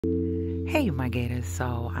Hey, my gators.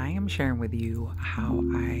 So I am sharing with you how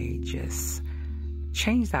I just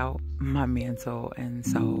changed out my mantle. And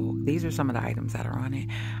so these are some of the items that are on it.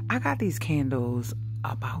 I got these candles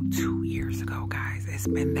about 2 years ago, guys. It's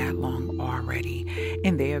been that long already.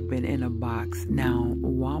 And they have been in a box. Now,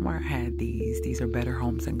 Walmart had these. These are Better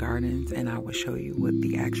Homes and Gardens. And I will show you what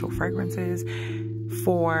the actual fragrance is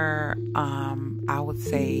for, I would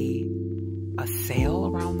say, a sale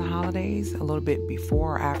around the holidays, a little bit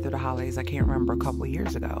before or after the holidays. I can't remember, a couple of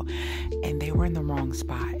years ago. And they were in the wrong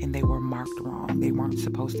spot and they were marked wrong. They weren't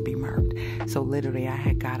supposed to be marked. So literally I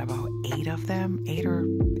had got about 8 of them,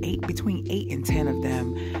 between 8 and 10 of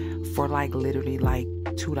them for literally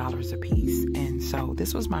 $2 a piece. And so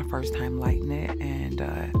this was my first time lighting it, and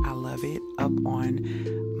I love it up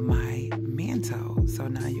on my mantle. So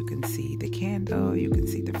now you can see the candle, you can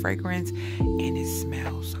see the fragrance, and it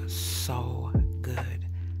smells so good.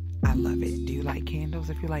 I love it. Do you like candles?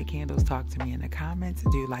 If you like candles, talk to me in the comments.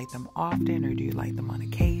 Do you like them often, or do you like them on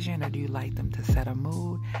occasion, or do you like them to set a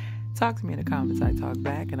mood? Talk to me in the comments. I talk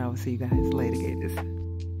back, and I will see you guys later, gators.